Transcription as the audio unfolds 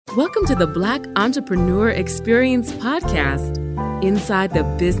Welcome to the Black Entrepreneur Experience podcast, inside the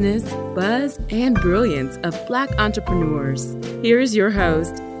business, buzz, and brilliance of Black entrepreneurs. Here is your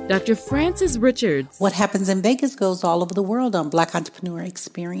host, Dr. Frances Richards. What happens in Vegas goes all over the world on Black Entrepreneur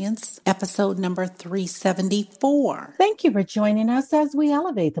Experience, episode number 374. Thank you for joining us as we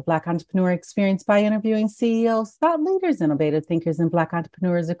elevate the Black Entrepreneur Experience by interviewing CEOs, thought leaders, innovative thinkers, and Black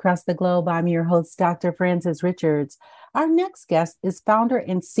entrepreneurs across the globe. I'm your host, Dr. Frances Richards. Our next guest is founder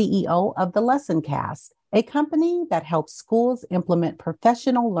and CEO of The LessonCast, a company that helps schools implement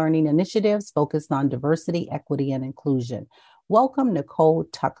professional learning initiatives focused on diversity, equity, and inclusion. Welcome, Nicole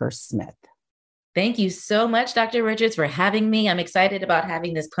Tucker-Smith. Thank you so much, Dr. Richards, for having me. I'm excited about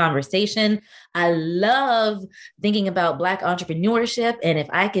having this conversation. I love thinking about Black entrepreneurship, and if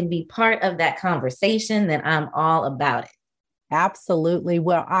I can be part of that conversation, then I'm all about it. Absolutely.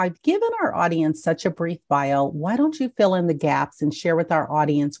 Well, I've given our audience such a brief bio. Why don't you fill in the gaps and share with our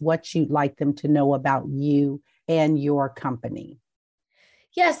audience what you'd like them to know about you and your company?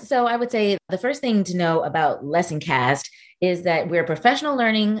 Yes. So I would say the first thing to know about LessonCast is that we're a professional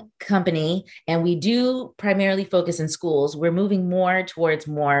learning company, and we do primarily focus in schools. We're moving more towards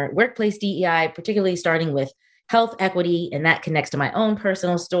more workplace DEI, particularly starting with health equity, and that connects to my own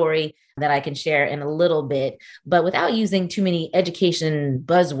personal story that I can share in a little bit, but without using too many education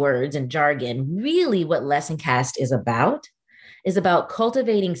buzzwords and jargon. Really what LessonCast is about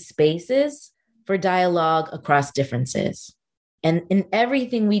cultivating spaces for dialogue across differences. And in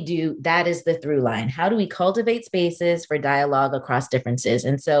everything we do, that is the through line. How do we cultivate spaces for dialogue across differences?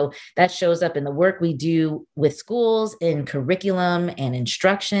 And so that shows up in the work we do with schools, in curriculum and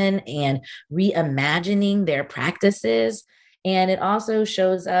instruction, and reimagining their practices. And it also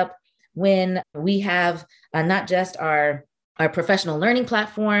shows up when we have not just our professional learning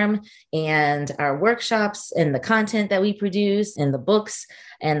platform and our workshops and the content that we produce and the books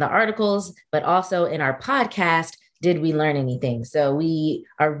and the articles, but also in our podcast, Did We Learn Anything? So we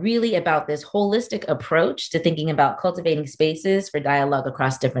are really about this holistic approach to thinking about cultivating spaces for dialogue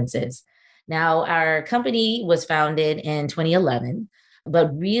across differences. Now, our company was founded in 2011,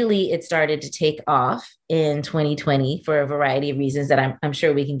 but really it started to take off in 2020 for a variety of reasons that I'm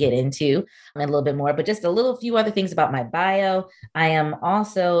sure we can get into a little bit more. But just a few other things about my bio. I am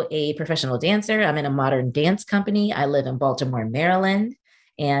also a professional dancer. I'm in a modern dance company. I live in Baltimore, Maryland.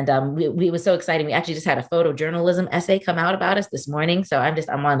 And we was so exciting. We actually just had a photojournalism essay come out about us this morning. So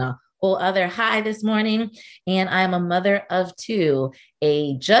I'm on a whole other high this morning. And I'm a mother of two,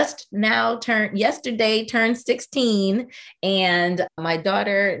 yesterday turned 16. And my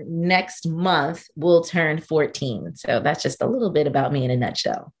daughter next month will turn 14. So that's just a little bit about me in a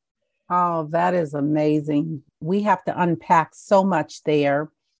nutshell. Oh, that is amazing. We have to unpack so much there.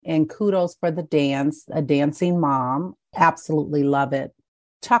 And kudos for the dance, a dancing mom. Absolutely love it.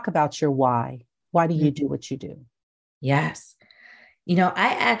 Talk about your why. Why do you do what you do? Yes.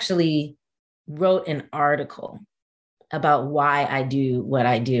 I actually wrote an article about why I do what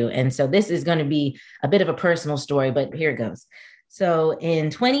I do. And so this is going to be a bit of a personal story, but here it goes. So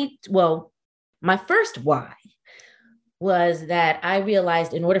my first why was that I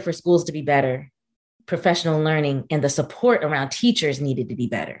realized in order for schools to be better, professional learning and the support around teachers needed to be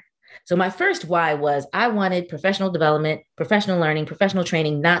better. So my first why was I wanted professional development, professional learning, professional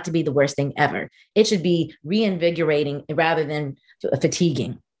training not to be the worst thing ever. It should be reinvigorating rather than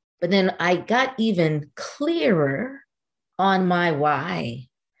fatiguing. But then I got even clearer on my why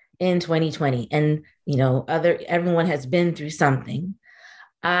in 2020. And, everyone has been through something.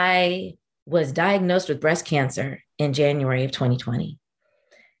 I was diagnosed with breast cancer in January of 2020.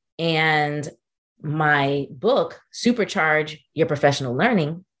 And my book, Supercharge Your Professional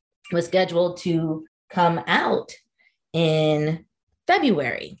Learning, was scheduled to come out in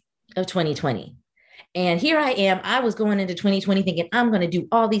February of 2020. And here I am. I was going into 2020 thinking, I'm going to do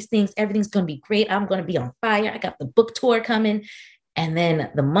all these things. Everything's going to be great. I'm going to be on fire. I got the book tour coming. And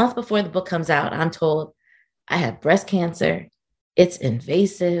then the month before the book comes out, I'm told I have breast cancer. It's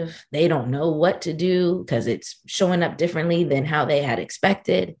invasive. They don't know what to do because it's showing up differently than how they had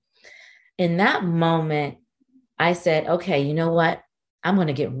expected. In that moment, I said, okay, you know what? I'm going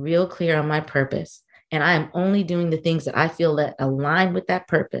to get real clear on my purpose. And I am only doing the things that I feel that align with that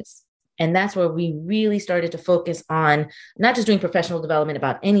purpose. And that's where we really started to focus on not just doing professional development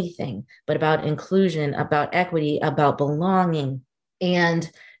about anything, but about inclusion, about equity, about belonging. And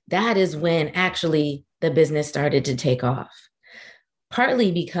that is when actually the business started to take off.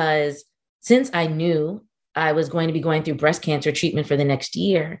 Partly because since I knew I was going to be going through breast cancer treatment for the next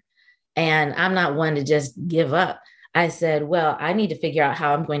year, and I'm not one to just give up, I said, well, I need to figure out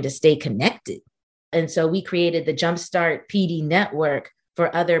how I'm going to stay connected. And so we created the Jumpstart PD Network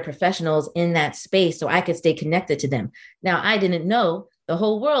for other professionals in that space so I could stay connected to them. Now, I didn't know the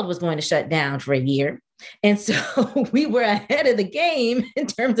whole world was going to shut down for a year. And so we were ahead of the game in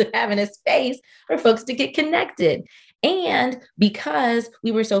terms of having a space for folks to get connected. And because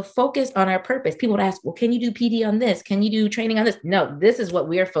we were so focused on our purpose, people would ask, well, can you do PD on this? Can you do training on this? No, this is what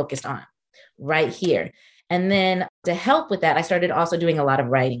we're focused on right here. And then to help with that, I started also doing a lot of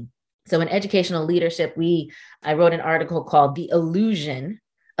writing. So in educational leadership, I wrote an article called The Illusion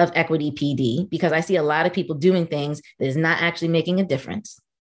of Equity PD, because I see a lot of people doing things that is not actually making a difference.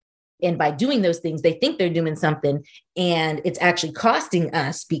 And by doing those things, they think they're doing something, and it's actually costing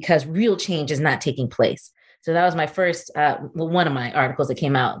us because real change is not taking place. So that was my first, one of my articles that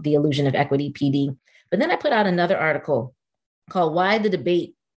came out, The Illusion of Equity PD. But then I put out another article called Why the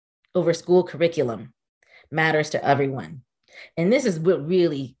Debate Over School Curriculum Matters to Everyone. And this is what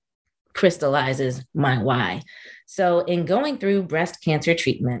really crystallizes my why. So in going through breast cancer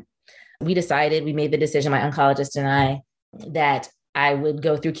treatment, we made the decision, my oncologist and I, that I would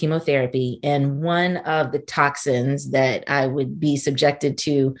go through chemotherapy. And one of the toxins that I would be subjected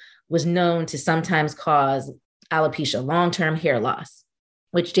to was known to sometimes cause alopecia, long-term hair loss,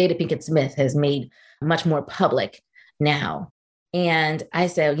 which Jada Pinkett Smith has made much more public now. And I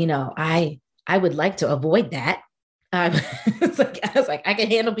said, I would like to avoid that. I was like, I can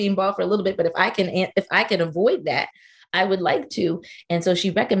handle being bald for a little bit, but if I can avoid that, I would like to. And so she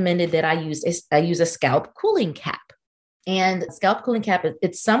recommended that I use a scalp cooling cap. And scalp cooling cap,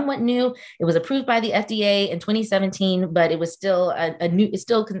 it's somewhat new. It was approved by the FDA in 2017, but it was still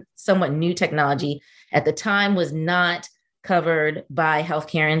somewhat new technology. At the time, was not covered by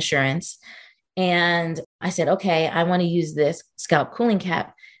healthcare insurance. And I said, okay, I want to use this scalp cooling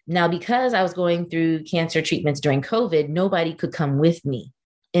cap. Now, because I was going through cancer treatments during COVID, nobody could come with me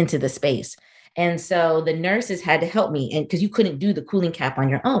into the space. And so the nurses had to help me, and because you couldn't do the cooling cap on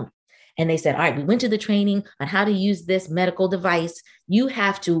your own. And they said, all right, we went to the training on how to use this medical device. You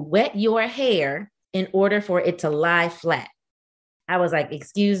have to wet your hair in order for it to lie flat. I was like,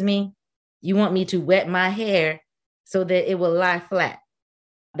 excuse me, you want me to wet my hair so that it will lie flat?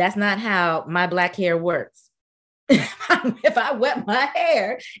 That's not how my Black hair works. If I wet my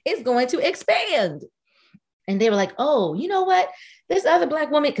hair, it's going to expand. And they were like, oh, you know what? This other Black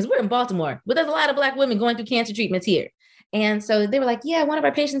woman, because we're in Baltimore, but there's a lot of Black women going through cancer treatments here. And so they were like, yeah, one of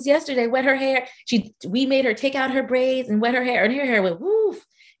our patients yesterday wet her hair. We made her take out her braids and wet her hair, and her hair went woof.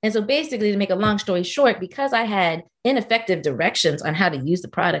 And so basically, to make a long story short, because I had ineffective directions on how to use the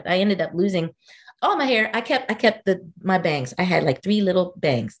product, I ended up losing all my hair. I kept my bangs. I had like 3 little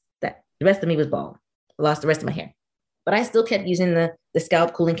bangs. That the rest of me was bald. I lost the rest of my hair. But I still kept using the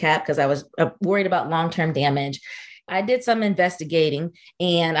scalp cooling cap because I was worried about long-term damage. I did some investigating,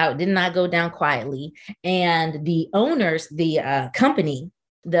 and I did not go down quietly. And the owners, the company,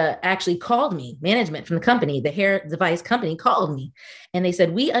 actually called me, management from the company, the hair device company called me, and they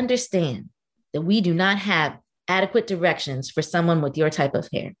said, we understand that we do not have adequate directions for someone with your type of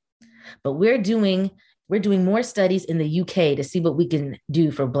hair, but we're doing more studies in the UK to see what we can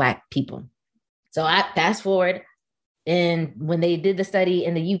do for Black people. So I fast forward, and when they did the study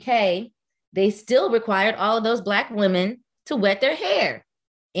in the UK, they still required all of those Black women to wet their hair.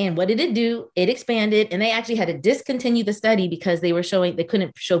 And what did it do? It expanded, and they actually had to discontinue the study because they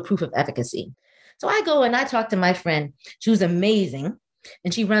couldn't show proof of efficacy. So I go and I talk to my friend. She was amazing,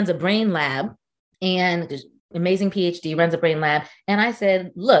 and she runs a brain lab, and amazing PhD, runs a brain lab. And I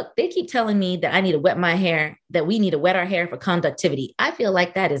said, look, they keep telling me that I need to wet my hair, that we need to wet our hair for conductivity. I feel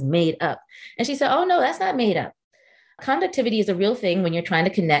like that is made up. And she said, oh no, that's not made up. Conductivity is a real thing when you're trying to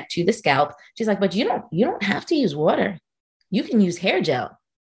connect to the scalp. She's like, but you don't have to use water. You can use hair gel.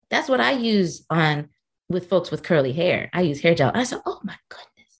 That's what I use with folks with curly hair. I use hair gel. I said, oh my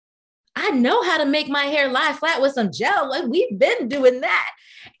goodness, I know how to make my hair lie flat with some gel. Like, we've been doing that.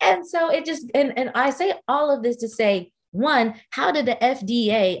 And so it just, and I say all of this to say, one, how did the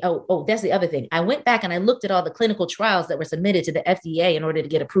FDA, that's the other thing. I went back and I looked at all the clinical trials that were submitted to the FDA in order to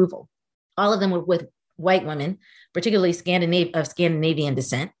get approval. All of them were with white women, particularly of Scandinavian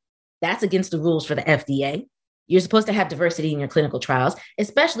descent. That's against the rules for the FDA. You're supposed to have diversity in your clinical trials,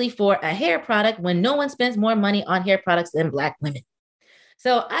 especially for a hair product when no one spends more money on hair products than Black women.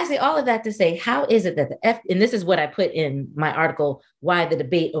 So I say all of that to say, how is it that and this is what I put in my article, Why the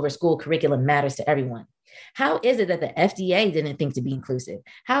Debate Over School Curriculum Matters to Everyone. How is it that the FDA didn't think to be inclusive?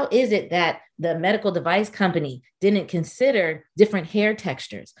 How is it that the medical device company didn't consider different hair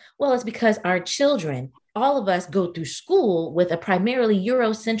textures? Well, it's because our children, all of us, go through school with a primarily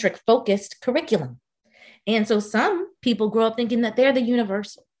Eurocentric focused curriculum. And so some people grow up thinking that they're the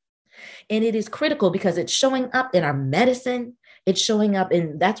universal. And it is critical because it's showing up in our medicine. It's showing up.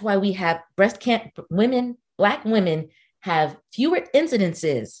 And that's why we have Black women have fewer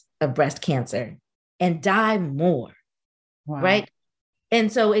incidences of breast cancer and die more. Wow. Right.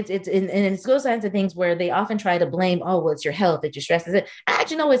 And so it goes into things where they often try to blame, oh, well, it's your health, it's your stress. I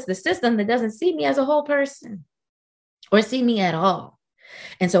actually know it's the system that doesn't see me as a whole person or see me at all.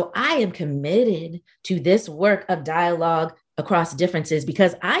 And so I am committed to this work of dialogue across differences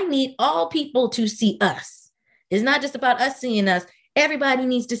because I need all people to see us. It's not just about us seeing us. Everybody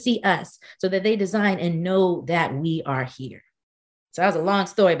needs to see us so that they design and know that we are here. So that was a long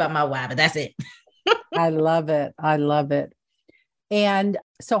story about my why, but that's it. I love it. I love it. And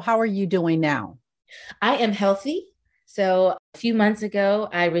so how are you doing now? I am healthy. So a few months ago,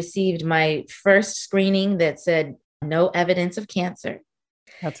 I received my first screening that said no evidence of cancer.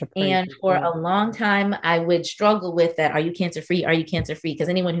 That's and for a long time, I would struggle with that. Are you cancer free? Are you cancer free? Because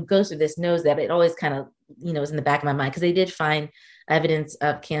anyone who goes through this knows that it always kind of, is in the back of my mind because they did find evidence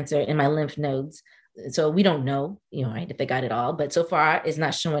of cancer in my lymph nodes. So we don't know, right, if they got it all, but so far it's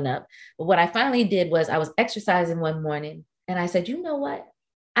not showing up. But what I finally did was I was exercising one morning and I said, you know what?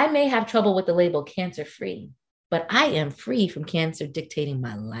 I may have trouble with the label cancer free, but I am free from cancer dictating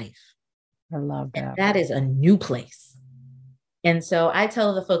my life. I love that. And that is a new place. And so I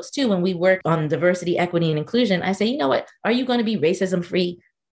tell the folks too, when we work on diversity, equity, and inclusion, I say, you know what? Are you going to be racism free?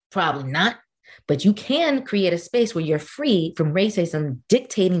 Probably not. But you can create a space where you're free from racism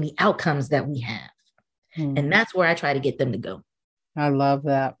dictating the outcomes that we have. And that's where I try to get them to go. I love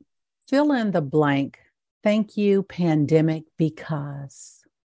that. Fill in the blank. Thank you, pandemic, because.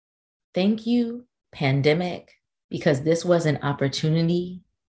 Thank you, pandemic, because this was an opportunity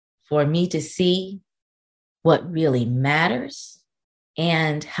for me to see what really matters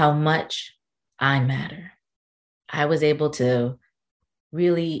and how much I matter. I was able to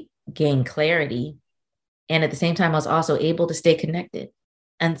really gain clarity. And at the same time, I was also able to stay connected.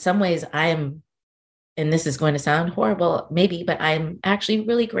 In some ways, and this is going to sound horrible, maybe, but I'm actually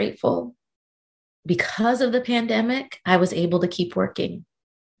really grateful. Because of the pandemic, I was able to keep working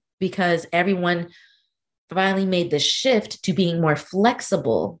because everyone finally made the shift to being more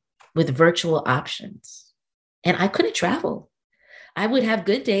flexible with virtual options. And I couldn't travel. I would have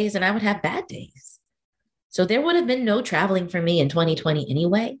good days and I would have bad days. So there would have been no traveling for me in 2020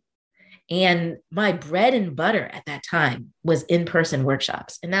 anyway. And my bread and butter at that time was in-person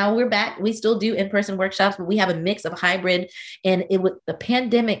workshops. And now we're back. We still do in-person workshops, but we have a mix of hybrid. And the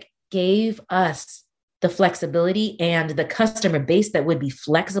pandemic gave us the flexibility and the customer base that would be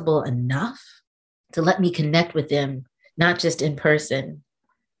flexible enough to let me connect with them, not just in person,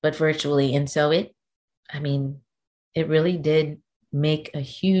 but virtually. And so it really did make a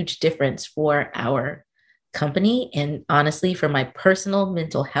huge difference for our company. And honestly, for my personal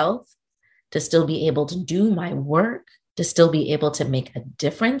mental health, to still be able to do my work, to still be able to make a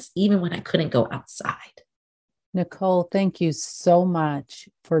difference, even when I couldn't go outside. Nicole, thank you so much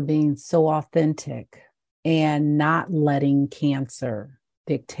for being so authentic and not letting cancer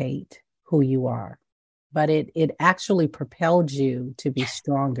dictate who you are. But it actually propelled you to be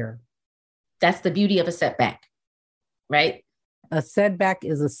stronger. That's the beauty of a setback, right? A setback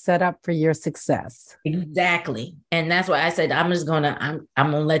is a setup for your success. Exactly. And that's why I said, I'm just going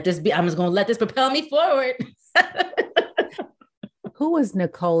to let this propel me forward. Who is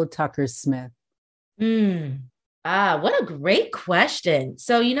Nicole Tucker Smith? What a great question.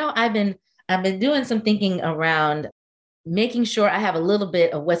 So, I've been doing some thinking around making sure I have a little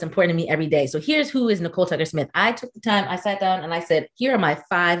bit of what's important to me every day. So here's who is Nicole Tucker Smith. I took the time, I sat down and I said, here are my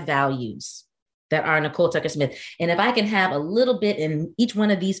 5 values that are Nicole Tucker Smith. And if I can have a little bit in each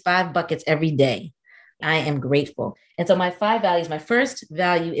one of these 5 buckets every day, I am grateful. And so my 5 values, my first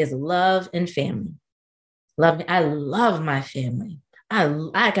value is love and family. I love my family.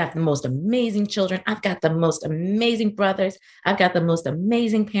 I got the most amazing children. I've got the most amazing brothers. I've got the most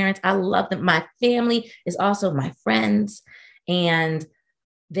amazing parents. I love them. My family is also my friends. And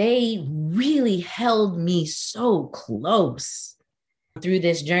they really held me so close through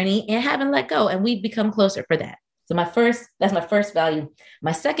this journey and haven't let go. And we've become closer for that. So that's my first value.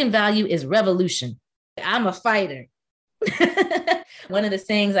 My second value is revolution. I'm a fighter. One of the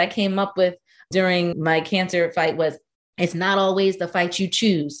sayings I came up with during my cancer fight was, it's not always the fight you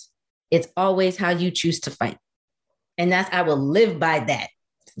choose. It's always how you choose to fight. And I will live by that.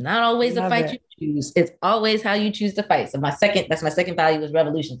 It's not always the fight you choose. It's always how you choose to fight. So that's my second value is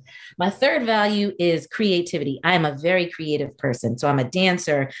revolution. My third value is creativity. I am a very creative person. So I'm a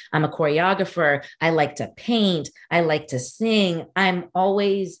dancer. I'm a choreographer. I like to paint. I like to sing. I'm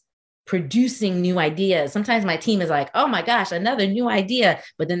always producing new ideas. Sometimes my team is like, oh my gosh, another new idea,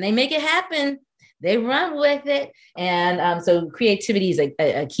 but then they make it happen. they run with it. And so creativity is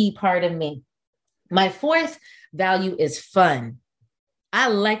a key part of me. My fourth value is fun. I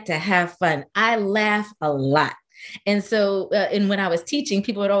like to have fun. I laugh a lot. And so, and when I was teaching,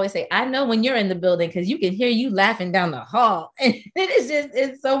 people would always say, I know when you're in the building because you can hear you laughing down the hall. And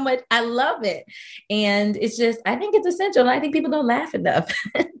it's so much. I love it. And it's just, I think it's essential. I think people don't laugh enough.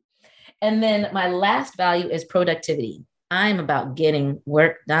 And then my last value is productivity. I'm about getting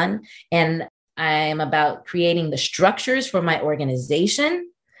work done. And I'm about creating the structures for my organization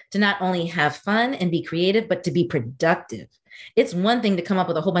to not only have fun and be creative, but to be productive. It's one thing to come up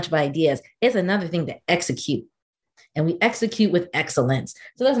with a whole bunch of ideas. It's another thing to execute. And we execute with excellence.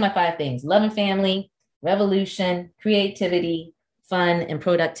 So those are my 5 things: love and family, revolution, creativity, fun, and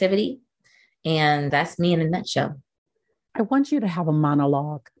productivity. And that's me in a nutshell. I want you to have a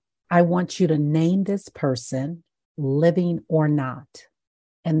monologue. I want you to name this person, living or not.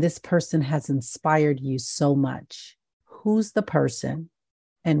 And this person has inspired you so much. Who's the person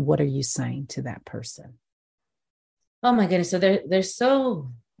and what are you saying to that person? Oh my goodness. So there's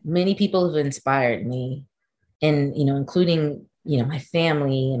so many people who've inspired me. And, including, my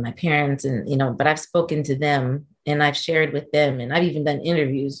family and my parents and, but I've spoken to them and I've shared with them and I've even done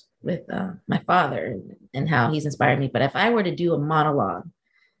interviews with my father and how he's inspired me. But if I were to do a monologue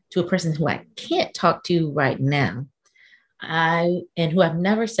to a person who I can't talk to right now, and who I've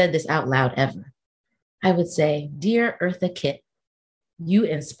never said this out loud ever, I would say, dear Eartha Kitt, you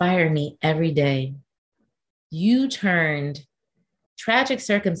inspire me every day. You turned tragic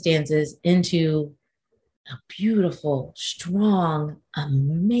circumstances into a beautiful, strong,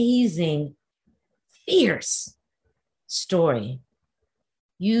 amazing, fierce story.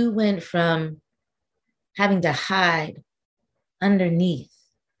 You went from having to hide underneath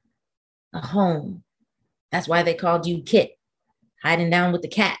a home. That's why they called you Kit, hiding down with the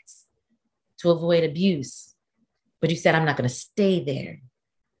cats to avoid abuse. But you said, I'm not going to stay there.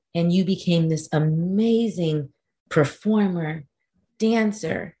 And you became this amazing performer,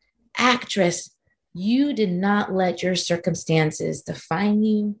 dancer, actress. You did not let your circumstances define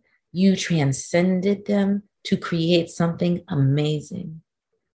you. You transcended them to create something amazing.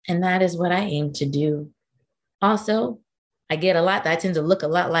 And that is what I aim to do. Also, I get a lot that I tend to look a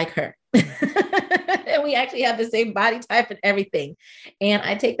lot like her. And we actually have the same body type and everything. And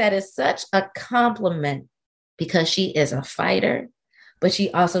I take that as such a compliment because she is a fighter, but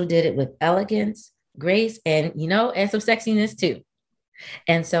she also did it with elegance, grace, and, and some sexiness too.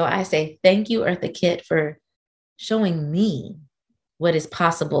 And so I say, thank you, Eartha Kitt, for showing me what is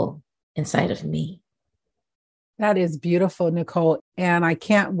possible inside of me. That is beautiful, Nicole. And I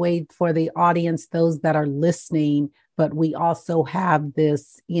can't wait for the audience, those that are listening, but we also have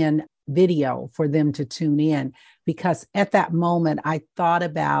this in video for them to tune in, because at that moment, I thought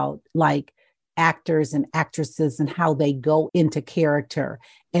about like actors and actresses and how they go into character.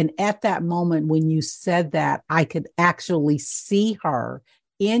 And at that moment, when you said that, I could actually see her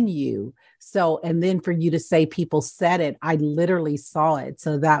in you. So, and then for you to say people said it, I literally saw it.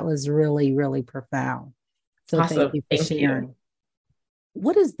 So that was really, really profound. So awesome. Thank you for sharing.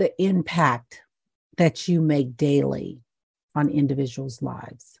 What is the impact that you make daily on individuals'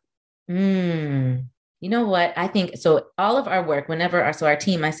 lives? You know what? I think, so all of our work, our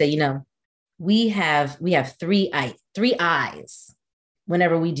team, I say, we have 3 eyes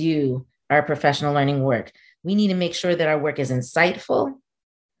whenever we do our professional learning work. We need to make sure that our work is insightful.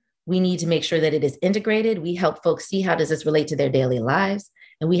 We need to make sure that it is integrated. We help folks see how does this relate to their daily lives.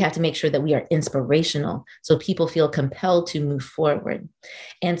 And we have to make sure that we are inspirational so people feel compelled to move forward.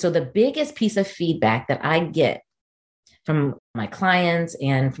 And so the biggest piece of feedback that I get from my clients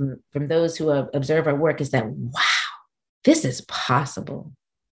and from those who observe our work is that, wow, this is possible.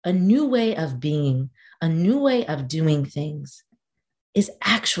 A new way of being, a new way of doing things is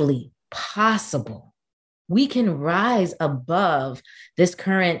actually possible. We can rise above this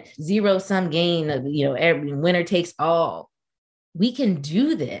current zero-sum game of, every winner takes all. We can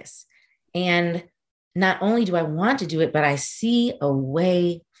do this. And not only do I want to do it, but I see a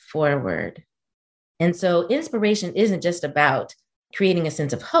way forward. And so inspiration isn't just about creating a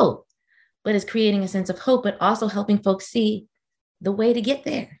sense of hope, but it's creating a sense of hope, but also helping folks see the way to get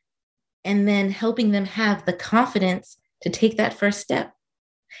there. And then helping them have the confidence to take that first step.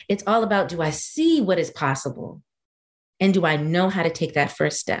 It's all about, do I see what is possible? And do I know how to take that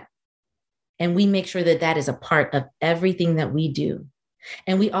first step? And we make sure that that is a part of everything that we do.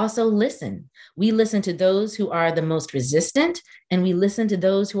 And we also listen. We listen to those who are the most resistant, and we listen to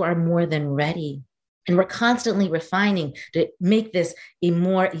those who are more than ready. And we're constantly refining to make this a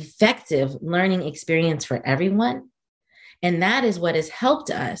more effective learning experience for everyone. And that is what has helped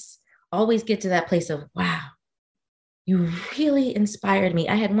us always get to that place of, wow, you really inspired me.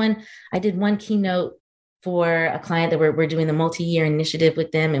 I did one keynote for a client that we're doing the multi-year initiative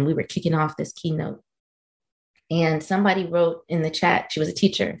with them. And we were kicking off this keynote. And somebody wrote in the chat, she was a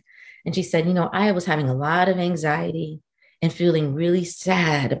teacher, and she said, I was having a lot of anxiety and feeling really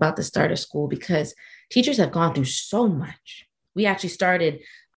sad about the start of school because teachers have gone through so much. We actually started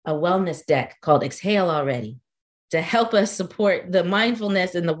a wellness deck called Exhale Already to help us support the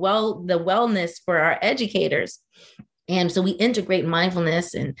mindfulness and the wellness for our educators. And so we integrate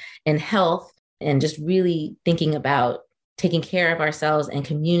mindfulness and health and just really thinking about taking care of ourselves and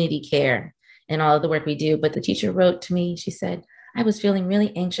community care and all of the work we do. But the teacher wrote to me, she said, I was feeling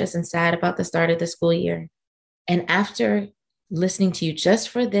really anxious and sad about the start of the school year. And after listening to you just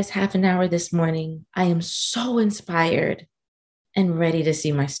for this half an hour this morning, I am so inspired and ready to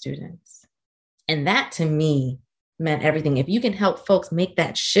see my students. And that to me meant everything. If you can help folks make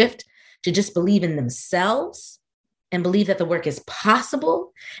that shift to just believe in themselves and believe that the work is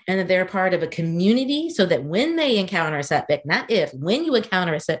possible and that they're part of a community so that when they encounter a setback, not if, when you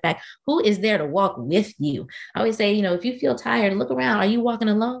encounter a setback, who is there to walk with you? I always say, if you feel tired, look around. Are you walking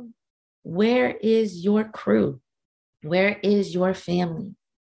alone? Where is your crew? Where is your family?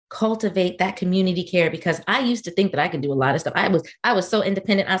 Cultivate that community care, because I used to think that I could do a lot of stuff. I was so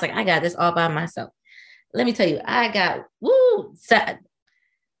independent. I was like, I got this all by myself. Let me tell you, I got,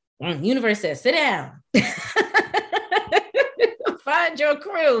 universe says, sit down. Find your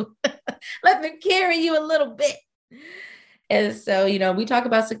crew. Let them carry you a little bit. And so, we talk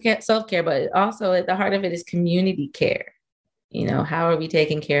about self-care, but also at the heart of it is community care. How are we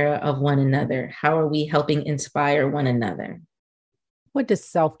taking care of one another? How are we helping inspire one another? What does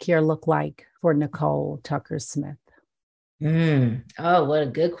self-care look like for Nicole Tucker-Smith? Oh, what a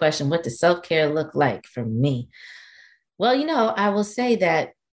good question. What does self-care look like for me? Well, I will say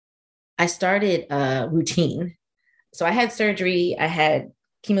that I started a routine. So I had surgery, I had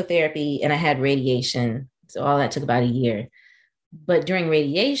chemotherapy, and I had radiation. So all that took about a year. But during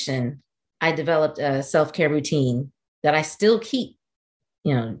radiation, I developed a self-care routine that I still keep,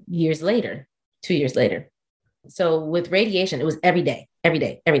 years later, 2 years later. So with radiation, it was every day.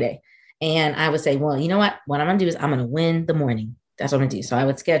 And I would say, well, you know what I'm going to do is I'm going to win the morning. That's what I'm going to do. So I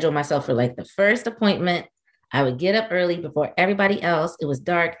would schedule myself for like the first appointment. I would get up early before everybody else. It was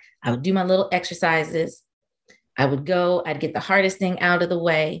dark. I would do my little exercises. I would go, I'd get the hardest thing out of the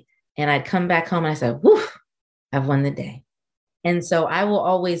way, and I'd come back home and I said, whew, I've won the day. And so I will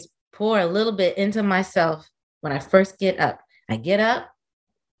always pour a little bit into myself when I first get up. I get up,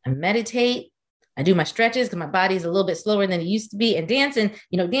 I meditate, I do my stretches because my body's a little bit slower than it used to be. And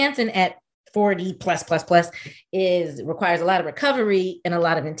dancing at 40 plus requires a lot of recovery and a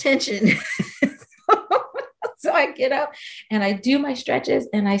lot of intention. So I get up and I do my stretches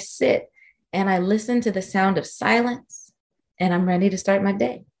and I sit and I listen to the sound of silence and I'm ready to start my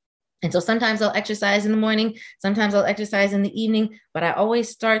day. And so sometimes I'll exercise in the morning, sometimes I'll exercise in the evening, but I always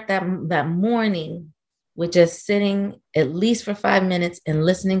start that morning with just sitting at least for 5 minutes and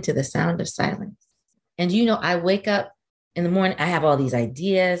listening to the sound of silence. And, I wake up in the morning, I have all these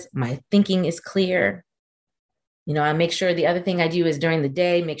ideas, my thinking is clear. I make sure the other thing I do is during the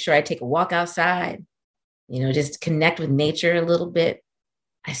day, make sure I take a walk outside, just connect with nature a little bit.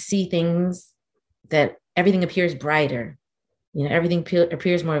 I see things that everything appears brighter, everything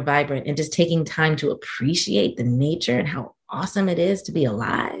appears more vibrant, and just taking time to appreciate the nature and how awesome it is to be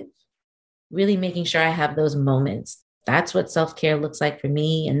alive. Really making sure I have those moments. That's what self-care looks like for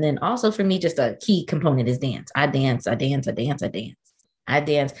me. And then also for me, just a key component is dance. I dance when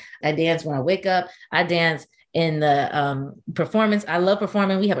I wake up. I dance in the performance. I love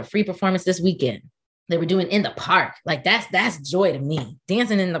performing. We have a free performance this weekend that we're doing in the park. Like that's joy to me.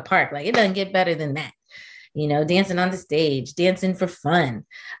 Dancing in the park. Like it doesn't get better than that. Dancing on the stage, dancing for fun,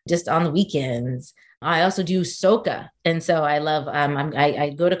 just on the weekends. I also do soca. And so I love,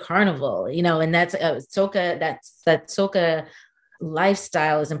 I go to carnival, and that's soca, that soca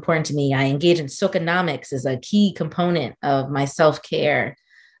lifestyle is important to me. I engage in socanomics as a key component of my self-care.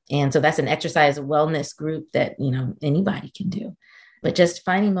 And so that's an exercise wellness group that, anybody can do. But just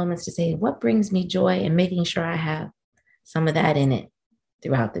finding moments to say, what brings me joy, and making sure I have some of that in it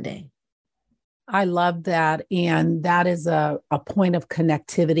throughout the day. I love that. And that is a point of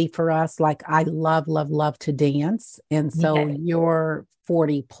connectivity for us. Like I love to dance. And so you're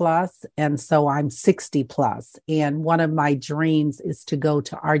 40 plus. And so I'm 60 plus. And one of my dreams is to go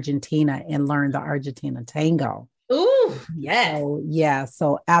to Argentina and learn the Argentina tango. Ooh, yes.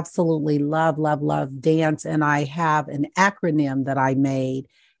 So absolutely love dance. And I have an acronym that I made,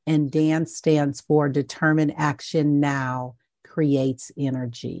 and dance stands for Determined Action Now Creates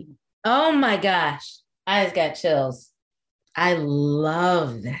Energy. Oh my gosh. I just got chills. I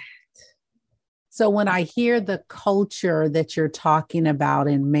love that. So when I hear the culture that you're talking about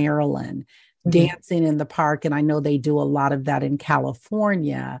in Maryland, dancing in the park, and I know they do a lot of that in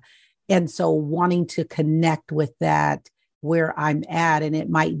California. And so wanting to connect with that where I'm at, and it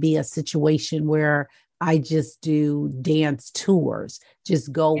might be a situation where I just do dance tours,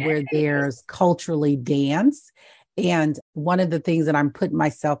 just go where there's culturally dance. And one of the things that I'm putting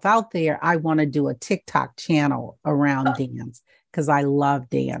myself out there, I want to do a TikTok channel around dance because I love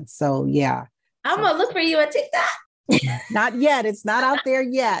dance. So yeah. I'm going to look for you on TikTok. Not yet. It's not out there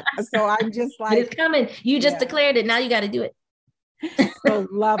yet. So I'm just like, it's coming. You just declared it. Now you got to do it. So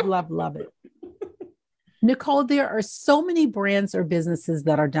love, love, love it. Nicole, there are so many brands or businesses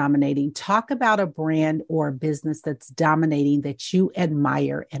that are dominating. Talk about a brand or a business that's dominating that you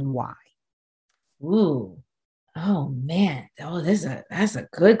admire and why. Ooh. Oh man. Oh, that's a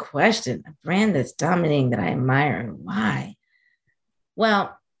good question. A brand that's dominating that I admire and why.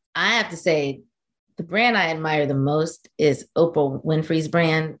 Well, I have to say the brand I admire the most is Oprah Winfrey's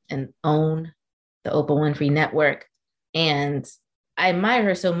brand and OWN, the Oprah Winfrey Network. And I admire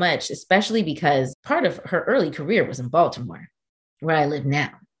her so much, especially because part of her early career was in Baltimore, where I live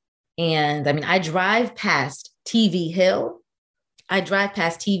now. And I mean, I drive past TV Hill. I drive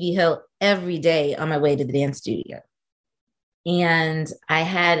past TV Hill every day on my way to the dance studio. And I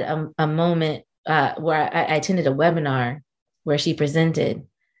had a moment where I attended a webinar where she presented.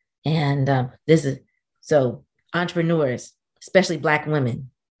 And this is, so entrepreneurs, especially Black women,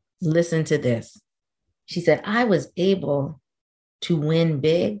 listen to this. She said, I was able to win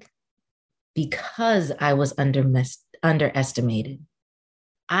big because I was underestimated.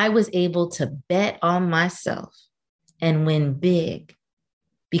 I was able to bet on myself and win big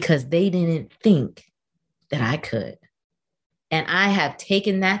because they didn't think that I could. And I have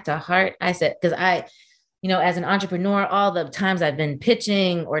taken that to heart. I said, because as an entrepreneur, all the times I've been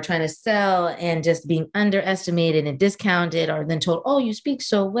pitching or trying to sell and just being underestimated and discounted, or then told, oh, you speak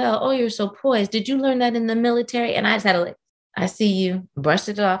so well. Oh, you're so poised. Did you learn that in the military? And I just had to I see you, brushed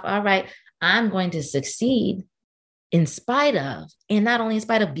it off. All right, I'm going to succeed in spite of, and not only in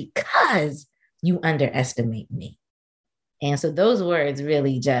spite of, because you underestimate me. And so those words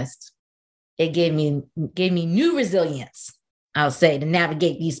really just, it gave me new resilience, I'll say, to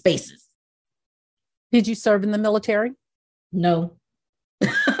navigate these spaces. Did you serve in the military? No.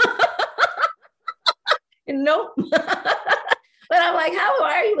 Nope. But I'm like,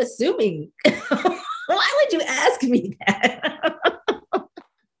 why are you assuming? Why would you ask me that?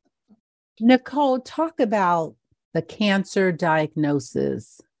 Nicole, talk about the cancer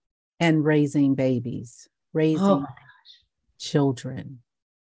diagnosis and raising babies, raising children.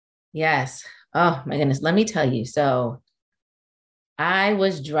 Yes. Oh my goodness. Let me tell you. So I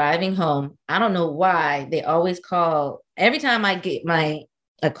was driving home. I don't know why they always call, every time I get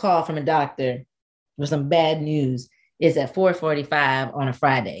a call from a doctor with some bad news, it's at 4:45 on a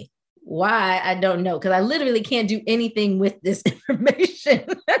Friday. Why? I don't know. Because I literally can't do anything with this information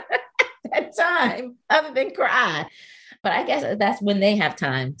at that time other than cry. But I guess that's when they have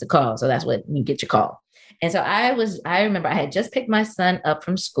time to call. So that's when you get your call. And so I remember I had just picked my son up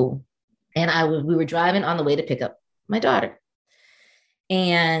from school, and we were driving on the way to pick up my daughter.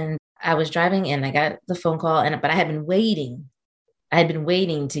 And I was driving and I got the phone call, but I had been waiting. I had been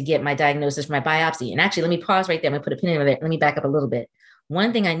waiting to get my diagnosis for my biopsy. And actually, let me pause right there. I'm going to put a pin in there. Let me back up a little bit.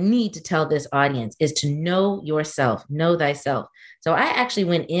 One thing I need to tell this audience is to know yourself, know thyself. So I actually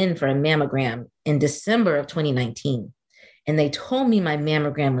went in for a mammogram in December of 2019, and they told me my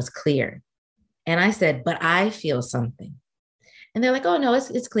mammogram was clear. And I said, but I feel something. And they're like, oh, no,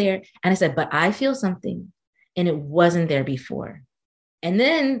 it's clear. And I said, but I feel something. And it wasn't there before. And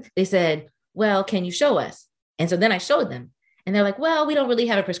then they said, well, can you show us? And so then I showed them. And they're like, well, we don't really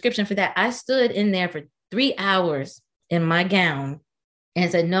have a prescription for that. I stood in there for 3 hours in my gown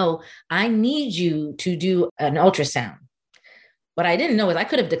and said, no, I need you to do an ultrasound. What I didn't know is I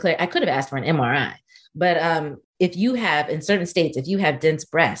could have asked for an MRI. But if you have, in certain states, if you have dense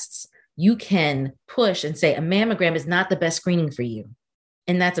breasts, you can push and say a mammogram is not the best screening for you.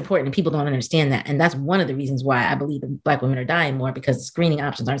 And that's important. And people don't understand that. And that's one of the reasons why I believe that Black women are dying more, because the screening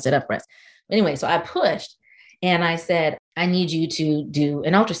options aren't set up for us. But anyway, so I pushed and I said, I need you to do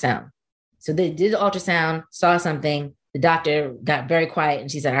an ultrasound. So they did the ultrasound, saw something. The doctor got very quiet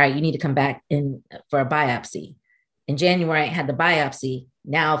and she said, all right, you need to come back in for a biopsy. In January, I had the biopsy.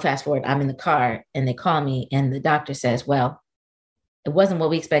 Now, fast forward, I'm in the car and they call me and the doctor says, well, it wasn't what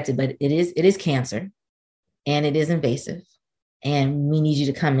we expected, but it is cancer and it is invasive. And we need you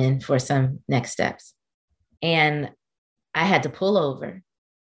to come in for some next steps. And I had to pull over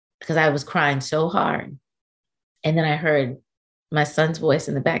because I was crying so hard. And then I heard my son's voice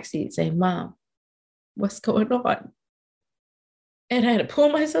in the backseat saying, Mom, what's going on? And I had to pull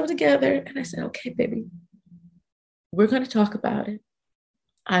myself together. And I said, okay, baby, we're going to talk about it.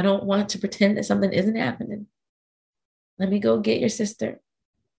 I don't want to pretend that something isn't happening. Let me go get your sister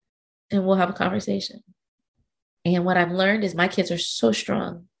and we'll have a conversation. And what I've learned is my kids are so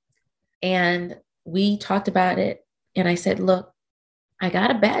strong. And we talked about it. And I said, look, I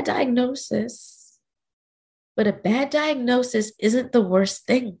got a bad diagnosis, but a bad diagnosis isn't the worst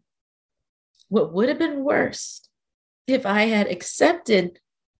thing. What would have been worse if I had accepted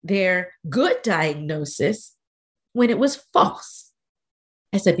their good diagnosis when it was false?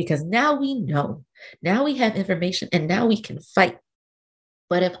 I said, because now we know, now we have information, and now we can fight.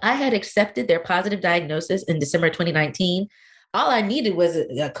 But if I had accepted their positive diagnosis in December 2019, all I needed was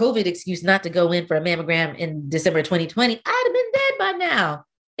a COVID excuse not to go in for a mammogram in December 2020. I'd have been dead by now.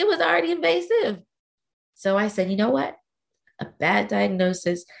 It was already invasive. So I said, you know what? A bad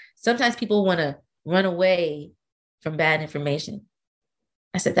diagnosis. Sometimes people want to run away from bad information.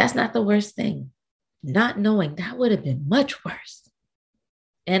 I said, that's not the worst thing. Not knowing, that would have been much worse.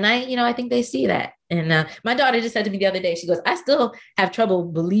 And I think they see that. And my daughter just said to me the other day, she goes, I still have trouble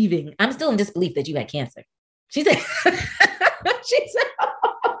believing. I'm still in disbelief that you had cancer. She said, she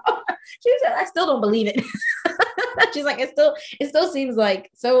said, I still don't believe it. She's like, it still seems like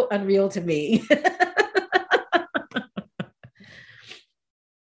so unreal to me.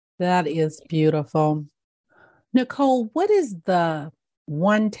 That is beautiful. Nicole, what is the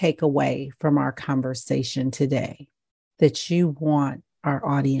one takeaway from our conversation today that you want our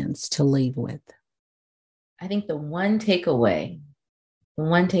audience to leave with? I think the one takeaway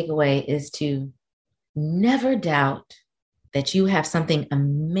is to never doubt that you have something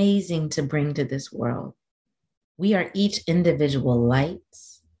amazing to bring to this world. We are each individual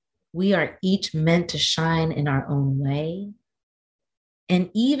lights. We are each meant to shine in our own way.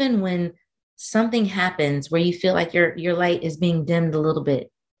 And even when something happens where you feel like your light is being dimmed a little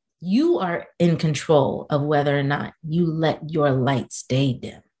bit, you are in control of whether or not you let your light stay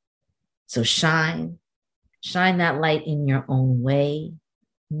dim. So shine that light in your own way.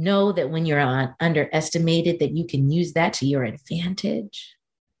 Know that when you're underestimated, that you can use that to your advantage,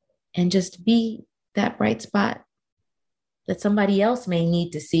 and just be that bright spot that somebody else may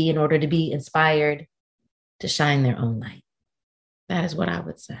need to see in order to be inspired to shine their own light. That is what I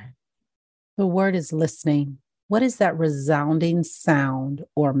would say. The word is listening. What is that resounding sound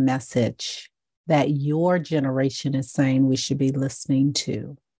or message that your generation is saying we should be listening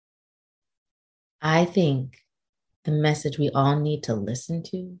to? I think the message we all need to listen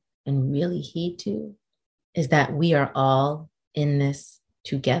to and really heed to is that we are all in this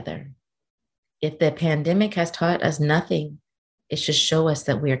together. If the pandemic has taught us nothing, it should show us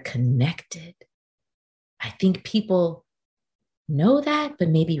that we are connected. I think people know that, but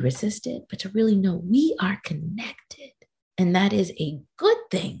maybe resist it, but to really know we are connected. And that is a good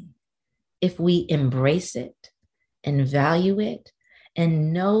thing if we embrace it and value it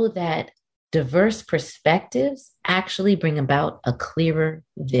and know that diverse perspectives actually bring about a clearer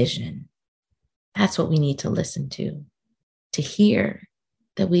vision. That's what we need to listen to hear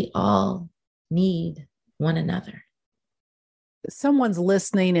that we all need one another. Someone's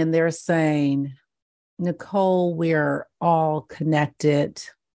listening and they're saying, Nicole, we're all connected.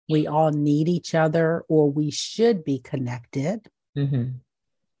 We all need each other, or we should be connected. Mm-hmm.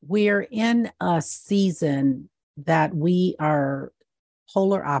 We're in a season that we are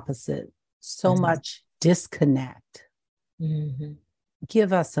polar opposite, so mm-hmm. much disconnect. Mm-hmm.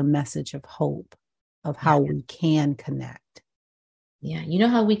 Give us a message of hope of how we can connect. Yeah. You know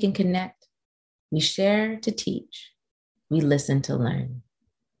how we can connect? We share to teach. We listen to learn.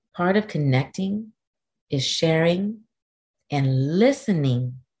 Part of connecting is sharing and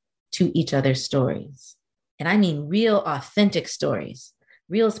listening to each other's stories. And I mean real authentic stories,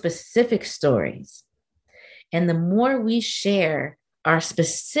 real specific stories. And the more we share our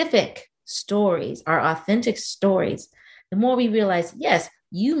specific stories, our authentic stories, the more we realize, yes,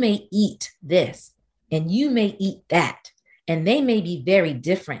 you may eat this and you may eat that, and they may be very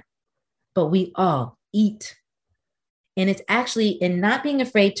different, but we all eat. And it's actually in not being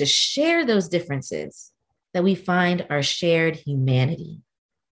afraid to share those differences that we find our shared humanity.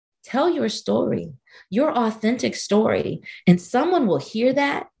 Tell your story, your authentic story, and someone will hear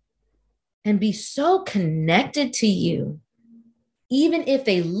that and be so connected to you, even if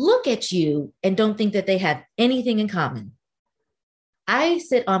they look at you and don't think that they have anything in common. I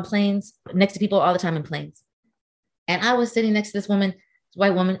sit on planes next to people all the time in planes. And I was sitting next to this woman, this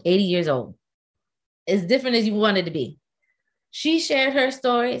white woman, 80 years old, as different as you wanted to be. She shared her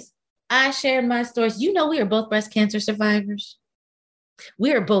stories. I shared my stories. You know, we are both breast cancer survivors.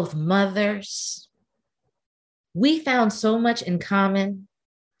 We are both mothers. We found so much in common.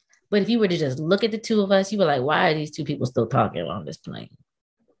 But if you were to just look at the two of us, you were like, why are these two people still talking on this plane?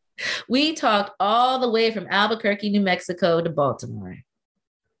 We talked all the way from Albuquerque, New Mexico to Baltimore.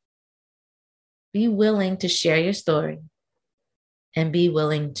 Be willing to share your story and be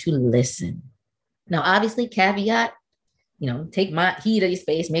willing to listen. Now, obviously, caveat, take my heed of your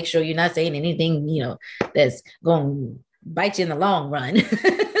space. Make sure you're not saying anything, that's going to bite you in the long run.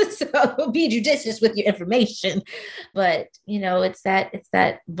 So be judicious with your information. But, it's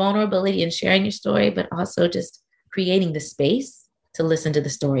that vulnerability and sharing your story, but also just creating the space to listen to the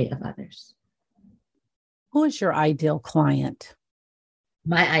story of others. Who is your ideal client?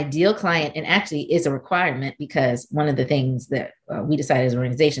 My ideal client, and actually is a requirement, because one of the things that we decided as an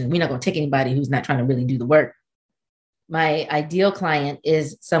organization, we're not going to take anybody who's not trying to really do the work. My ideal client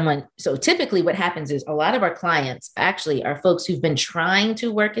is someone. So typically what happens is a lot of our clients actually are folks who've been trying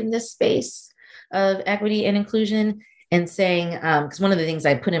to work in this space of equity and inclusion, and saying, because one of the things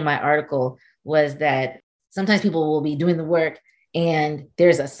I put in my article was that sometimes people will be doing the work and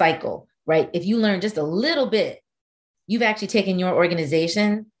there's a cycle, right? If you learn just a little bit, you've actually taken your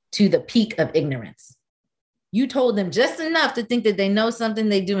organization to the peak of ignorance. You told them just enough to think that they know something,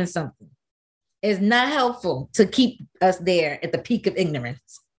 they're doing something. It's not helpful to keep us there at the peak of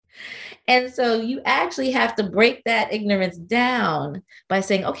ignorance. And so you actually have to break that ignorance down by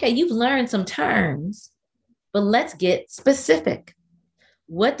saying, okay, you've learned some terms, but let's get specific.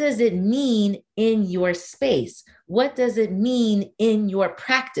 What does it mean in your space? What does it mean in your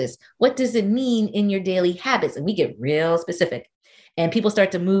practice? What does it mean in your daily habits? And we get real specific. And people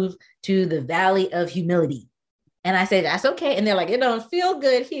start to move to the valley of humility. And I say, that's okay. And they're like, it don't feel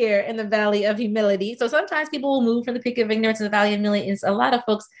good here in the valley of humility. So sometimes people will move from the peak of ignorance to the valley of humility. And a lot of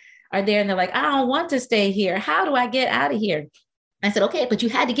folks are there and they're like, I don't want to stay here. How do I get out of here? I said, okay, but you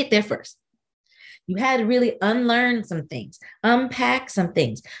had to get there first. You had to really unlearn some things, unpack some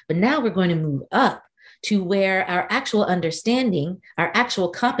things. But now we're going to move up to where our actual understanding, our actual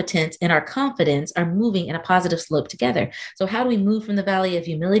competence, and our confidence are moving in a positive slope together. So how do we move from the valley of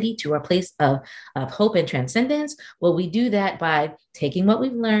humility to our place of hope and transcendence? Well, we do that by taking what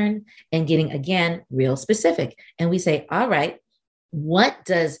we've learned and getting, again, real specific. And we say, all right, what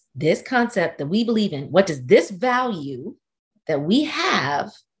does this concept that we believe in, what does this value that we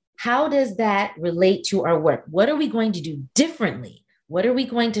have, how does that relate to our work? What are we going to do differently? What are we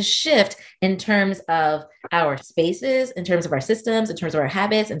going to shift in terms of our spaces, in terms of our systems, in terms of our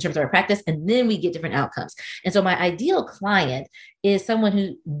habits, in terms of our practice? And then we get different outcomes. And so my ideal client is someone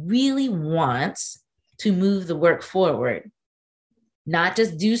who really wants to move the work forward, not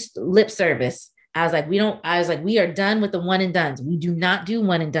just do lip service. I was like, we are done with the one and dones. We do not do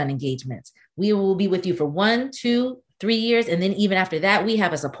one and done engagements. We will be with you for 1, 2, 3 years. And then even after that, we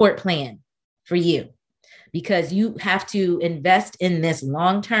have a support plan for you, because you have to invest in this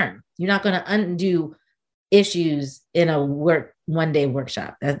long term. You're not going to undo issues in a one day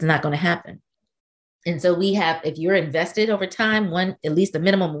workshop. That's not going to happen. And so we have, if you're invested over time, at least a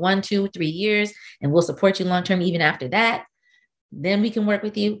minimum 1, 2, 3 years, and we'll support you long term even after that, then we can work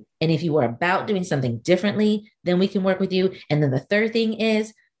with you. And if you are about doing something differently, then we can work with you. And then the third thing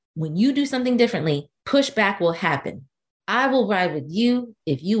is, when you do something differently, pushback will happen. I will ride with you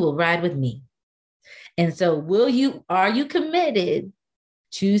if you will ride with me. And so are you committed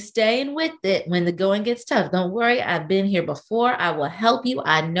to staying with it when the going gets tough? Don't worry. I've been here before. I will help you.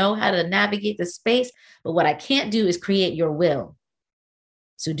 I know how to navigate the space, but what I can't do is create your will.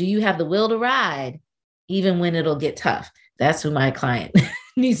 So do you have the will to ride even when it'll get tough? That's who my client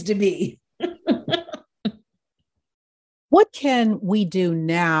needs to be. What can we do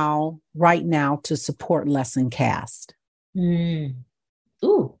right now to support Lesson Cast?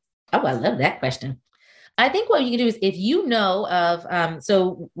 Oh, I love that question. I think what you can do is, if you know of,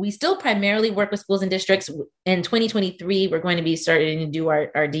 so we still primarily work with schools and districts. In 2023, we're going to be starting to do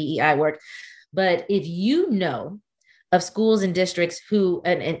our DEI work. But if you know of schools and districts who,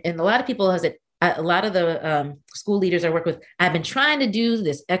 and a lot of people, a lot of the school leaders I work with, I've been trying to do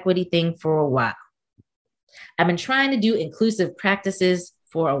this equity thing for a while. I've been trying to do inclusive practices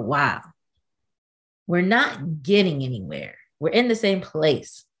for a while. We're not getting anywhere. We're in the same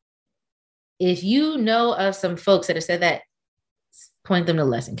place. If you know of some folks that have said that, point them to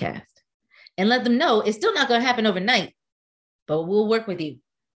Lesson Cast and let them know it's still not going to happen overnight, but we'll work with you.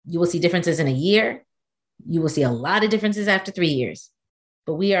 You will see differences in a year. You will see a lot of differences after 3 years,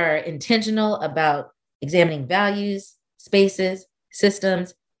 but we are intentional about examining values, spaces,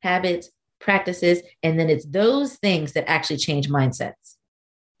 systems, habits, practices, and then it's those things that actually change mindsets.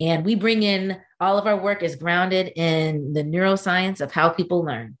 And we bring in, all of our work is grounded in the neuroscience of how people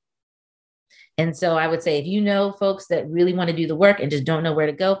learn. And so I would say, if you know folks that really want to do the work and just don't know where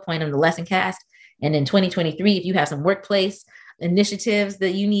to go, point them to LessonCast. And in 2023, if you have some workplace initiatives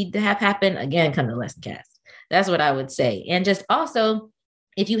that you need to have happen, again, come to LessonCast. That's what I would say. And just also,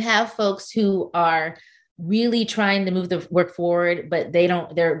 if you have folks who are really trying to move the work forward, but they're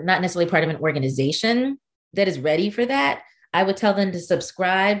not necessarily part of an organization that is ready for that, I would tell them to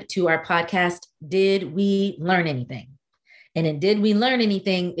subscribe to our podcast, Did We Learn Anything? And in Did We Learn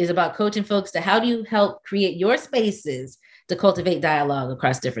Anything is about coaching folks to how do you help create your spaces to cultivate dialogue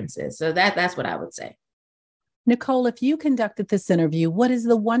across differences. So that's what I would say. Nicole, if you conducted this interview, what is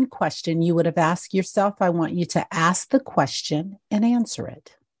the one question you would have asked yourself? I want you to ask the question and answer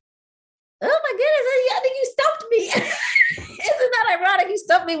it. Oh my goodness, I think you stumped me. Isn't that ironic? You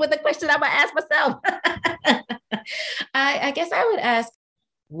stumped me with the question I'm going to ask myself. I guess I would ask,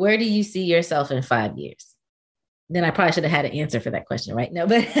 where do you see yourself in 5 years? Then I probably should have had an answer for that question, right? No,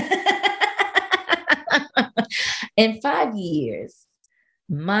 but in 5 years,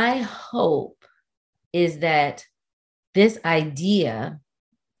 my hope is that this idea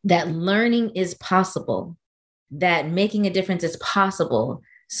that learning is possible, that making a difference is possible,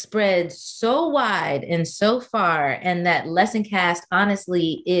 spreads so wide and so far, and that LessonCast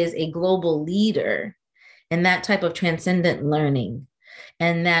honestly is a global leader in that type of transcendent learning,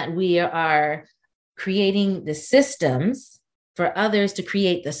 and that we are creating the systems for others to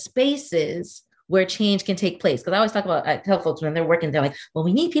create the spaces where change can take place. Because I always talk about, I tell folks when they're working, they're like, well,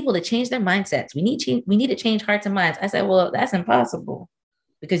 we need people to change their mindsets. We need to change hearts and minds. I said, well, that's impossible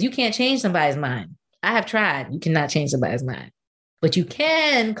because you can't change somebody's mind. I have tried. You cannot change somebody's mind, but you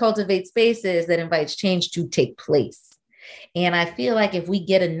can cultivate spaces that invites change to take place. And I feel like if we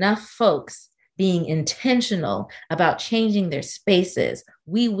get enough folks being intentional about changing their spaces,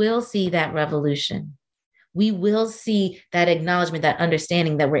 we will see that revolution. We will see that acknowledgement, that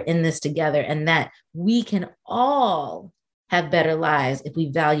understanding that we're in this together and that we can all have better lives if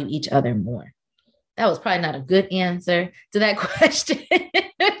we value each other more. That was probably not a good answer to that question,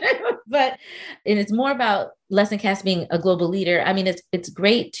 but it's more about LessonCast being a global leader. I mean, it's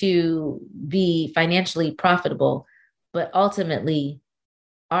great to be financially profitable, but ultimately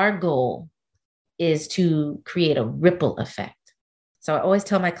our goal is to create a ripple effect. So I always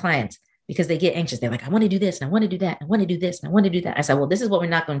tell my clients, because they get anxious, they're like, I want to do this, and I want to do that, I want to do this, and I want to do that. I said, well, this is what we're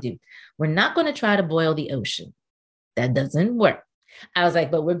not going to do. We're not going to try to boil the ocean. That doesn't work. I was like,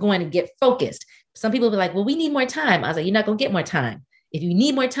 but we're going to get focused. Some people will be like, well, we need more time. I was like, you're not going to get more time. If you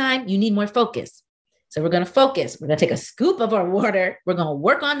need more time, you need more focus. So we're going to focus. We're going to take a scoop of our water. We're going to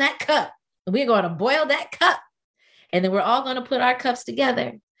work on that cup. And we're going to boil that cup. And then we're all going to put our cups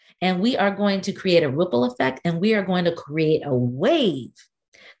together. And we are going to create a ripple effect. And we are going to create a wave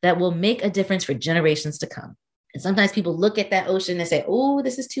that will make a difference for generations to come. And sometimes people look at that ocean and say, oh,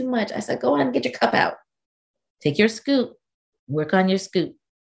 this is too much. I said, go on and get your cup out. Take your scoop, work on your scoop,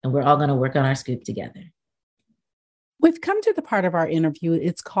 and we're all going to work on our scoop together. We've come to the part of our interview.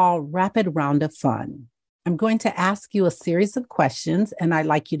 It's called Rapid Round of Fun. I'm going to ask you a series of questions, and I'd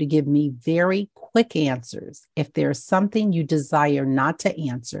like you to give me very quick answers. If there's something you desire not to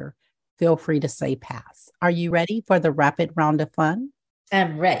answer, feel free to say pass. Are you ready for the Rapid Round of Fun?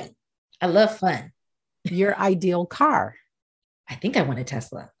 I'm ready. I love fun. Your ideal car? I think I want a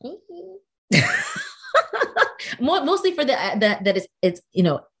Tesla. Mostly for that it's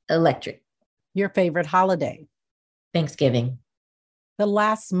electric. Your favorite holiday? Thanksgiving. The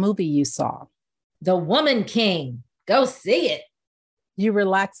last movie you saw? The Woman King. Go see it. You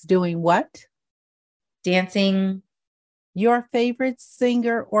relax doing what? Dancing. Your favorite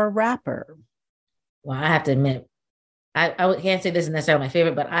singer or rapper? Well, I have to admit, I can't say this is necessarily my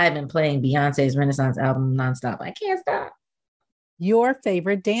favorite, but I've been playing Beyonce's Renaissance album nonstop. I can't stop. Your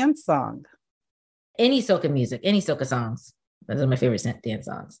favorite dance song? Any soca music, any soca songs. Those are my favorite dance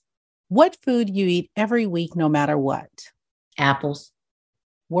songs. What food you eat every week, no matter what? Apples.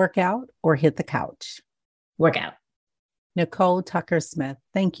 Workout or hit the couch? Workout. Nicole Tucker Smith,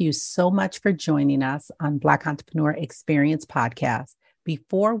 thank you so much for joining us on Black Entrepreneur Experience Podcast.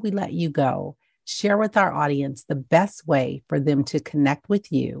 Before we let you go, share with our audience the best way for them to connect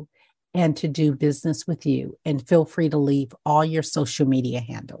with you and to do business with you. And feel free to leave all your social media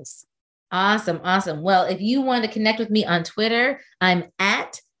handles. Awesome. Well, if you want to connect with me on Twitter, I'm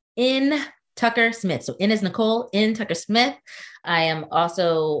at In Tucker Smith. So N is Nicole, In Tucker Smith. I'm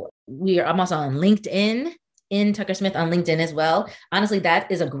also on LinkedIn, In Tucker Smith on LinkedIn as well. Honestly,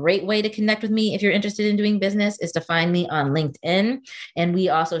 that is a great way to connect with me if you're interested in doing business, is to find me on LinkedIn. And we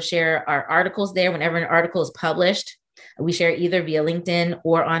also share our articles there whenever an article is published. We share either via LinkedIn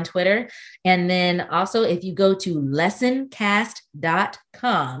or on Twitter. And then also if you go to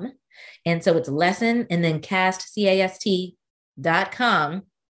LessonCast.com, and so it's lesson and then cast, CAST.com.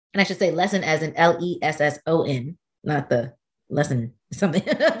 And I should say lesson as in LESSON, not the lesson something,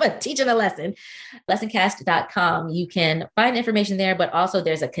 but teaching a lesson, LessonCast.com. You can find information there, but also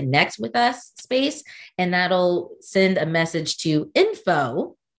there's a connect with us space, and that'll send a message to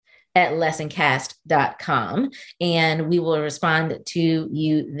info@LessonCast.com, and we will respond to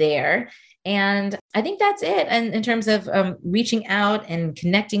you there. And I think that's it. And in terms of reaching out and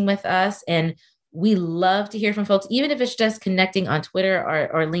connecting with us, and we love to hear from folks, even if it's just connecting on Twitter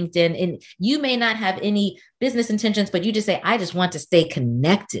or LinkedIn. And you may not have any business intentions, but you just say, I just want to stay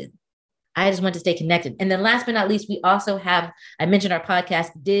connected. I just want to stay connected. And then last but not least, we also have, I mentioned our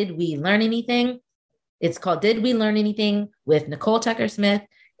podcast, Did We Learn Anything? It's called Did We Learn Anything with Nicole Tucker-Smith.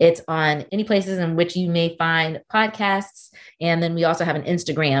 It's on any places in which you may find podcasts. And then we also have an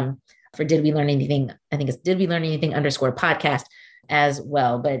Instagram for Did We Learn Anything? I think it's Did We Learn Anything _podcast as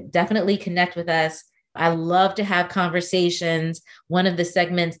well, but definitely connect with us. I love to have conversations. One of the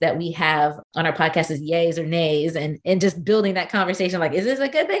segments that we have on our podcast is yays or nays, and just building that conversation, like, is this a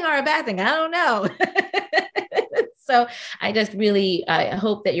good thing or a bad thing? I don't know. So I just really, I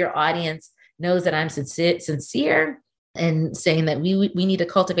hope that your audience knows that I'm sincere and saying that we need to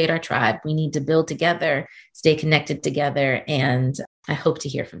cultivate our tribe. We need to build together, stay connected together, and I hope to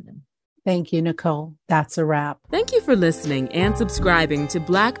hear from them. Thank you, Nicole. That's a wrap. Thank you for listening and subscribing to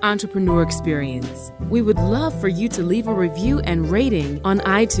Black Entrepreneur Experience. We would love for you to leave a review and rating on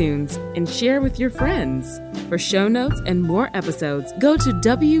iTunes and share with your friends. For show notes and more episodes, go to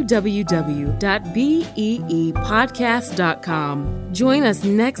www.beepodcast.com. Join us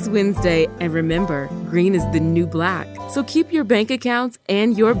next Wednesday, and remember, green is the new black. So keep your bank accounts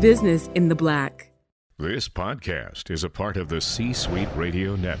and your business in the black. This podcast is a part of the C-Suite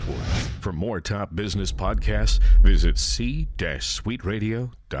Radio Network. For more top business podcasts, visit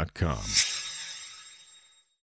c-suiteradio.com.